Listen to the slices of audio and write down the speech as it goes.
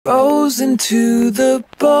Frozen to the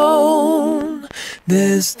bone,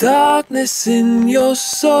 there's darkness in your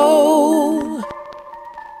soul.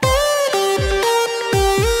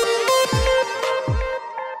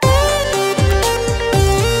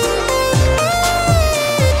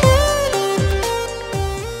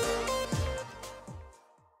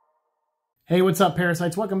 Hey, what's up,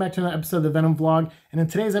 Parasites? Welcome back to another episode of the Venom vlog. And in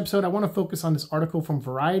today's episode, I want to focus on this article from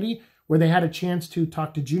Variety where they had a chance to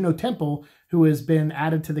talk to Juno Temple, who has been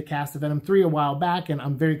added to the cast of Venom 3 a while back. And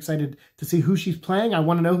I'm very excited to see who she's playing. I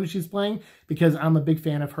want to know who she's playing because I'm a big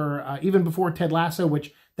fan of her, even before Ted Lasso,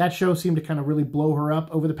 which that show seemed to kind of really blow her up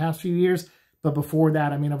over the past few years. But before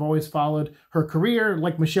that, I mean, I've always followed her career,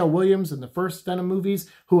 like Michelle Williams in the first Venom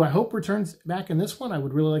movies, who I hope returns back in this one. I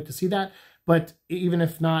would really like to see that. But even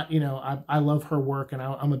if not, you know, I love her work, and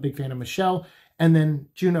I'm a big fan of Michelle. And then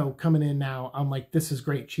Juno coming in now, I'm like, this is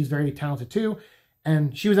great. She's very talented too.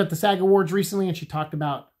 And she was at the SAG Awards recently, and she talked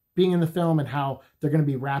about being in the film and how they're going to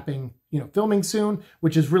be wrapping, filming soon,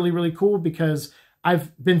 which is really, really cool because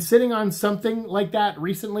I've been sitting on something like that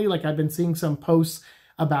recently. Like I've been seeing some posts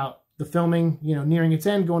about the filming, nearing its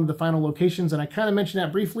end, going to the final locations. And I kind of mentioned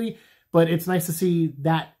that briefly, but it's nice to see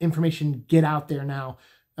that information get out there now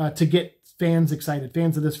to get fans excited,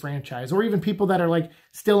 fans of this franchise, or even people that are like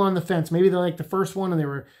still on the fence. Maybe they like the first one and they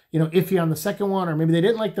were, iffy on the second one, or maybe they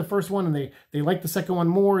didn't like the first one and they like the second one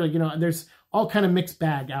more. There's all kind of mixed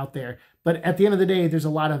bag out there. But at the end of the day, there's a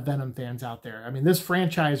lot of Venom fans out there. I mean, this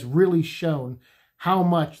franchise really shown how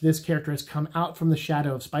much this character has come out from the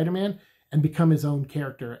shadow of Spider-Man and become his own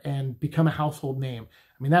character and become a household name.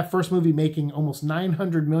 I mean, that first movie making almost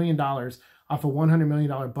 $900 million off a $100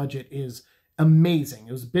 million budget is amazing.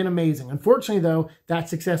 It's been amazing. Unfortunately, though, that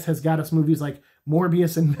success has got us movies like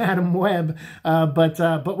Morbius and Madam Web,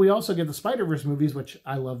 but we also get the Spider-Verse movies, which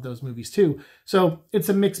I love those movies too. So it's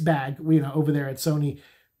a mixed bag, over there at Sony.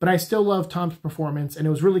 But I still love Tom's performance, and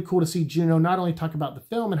it was really cool to see Juno not only talk about the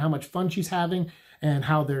film and how much fun she's having and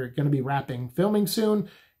how they're going to be wrapping filming soon.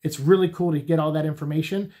 It's really cool to get all that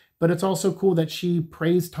information, but it's also cool that she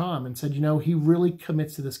praised Tom and said, he really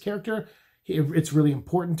commits to this character. It's really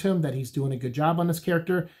important to him that he's doing a good job on this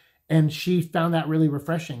character. And she found that really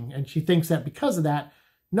refreshing. And she thinks that because of that,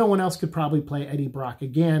 no one else could probably play Eddie Brock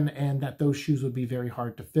again, and that those shoes would be very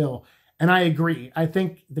hard to fill. And I agree. I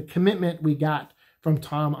think the commitment we got from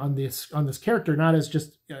Tom on this character, not as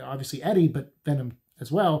just obviously Eddie, but Venom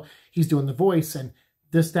as well. He's doing the voice, and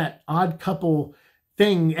that odd couple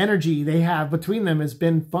thing, energy they have between them has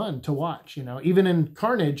been fun to watch. Even in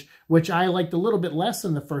Carnage, which I liked a little bit less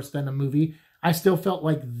than the first Venom movie, I still felt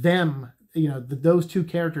like them, those two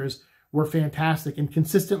characters were fantastic and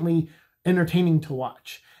consistently entertaining to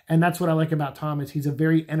watch. And that's what I like about Tom, is he's a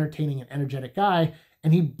very entertaining and energetic guy,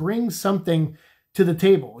 and he brings something to the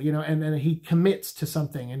table, and he commits to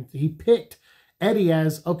something. And he picked Eddie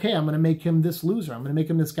as, okay, I'm going to make him this loser. I'm going to make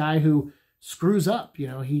him this guy who screws up.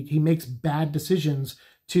 He makes bad decisions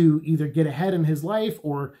to either get ahead in his life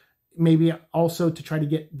or maybe also to try to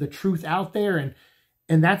get the truth out there.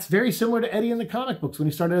 And that's very similar to Eddie in the comic books when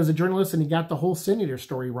he started as a journalist and he got the whole Sin Eater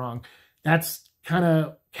story wrong. That's kind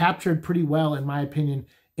of captured pretty well, in my opinion,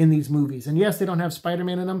 in these movies. And yes, they don't have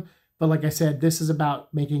Spider-Man in them, but like I said, this is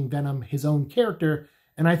about making Venom his own character,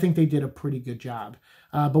 and I think they did a pretty good job.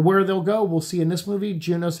 But where they'll go, we'll see in this movie.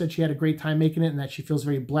 Juno said she had a great time making it and that she feels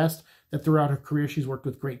very blessed that throughout her career she's worked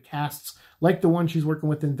with great casts, like the one she's working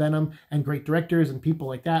with in Venom, and great directors and people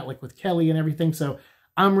like that, like with Kelly and everything. So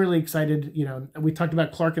I'm really excited. We talked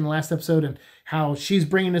about Clark in the last episode and how she's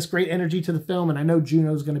bringing this great energy to the film, and I know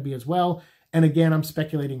Juno's going to be as well. And again, I'm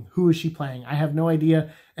speculating, who is she playing? I have no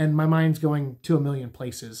idea, and my mind's going to a million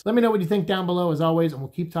places. Let me know what you think down below, as always, and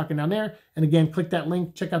we'll keep talking down there. And again, click that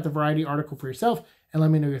link, check out the Variety article for yourself, and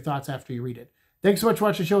let me know your thoughts after you read it. Thanks so much for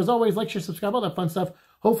watching the show. As always, like, share, subscribe, all that fun stuff.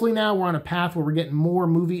 Hopefully now we're on a path where we're getting more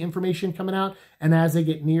movie information coming out, and as they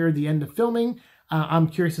get near the end of filming, I'm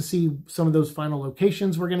curious to see some of those final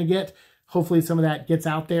locations we're going to get. Hopefully some of that gets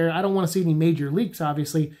out there. I don't want to see any major leaks,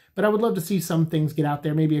 obviously, but I would love to see some things get out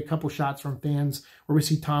there. Maybe a couple shots from fans where we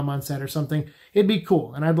see Tom on set or something. It'd be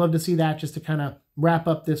cool, and I'd love to see that just to kind of wrap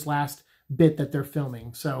up this last bit that they're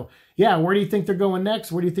filming. So yeah, where do you think they're going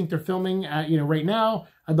next? Where do you think they're filming right now?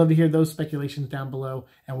 I'd love to hear those speculations down below,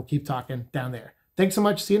 and we'll keep talking down there. Thanks so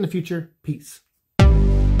much. See you in the future. Peace.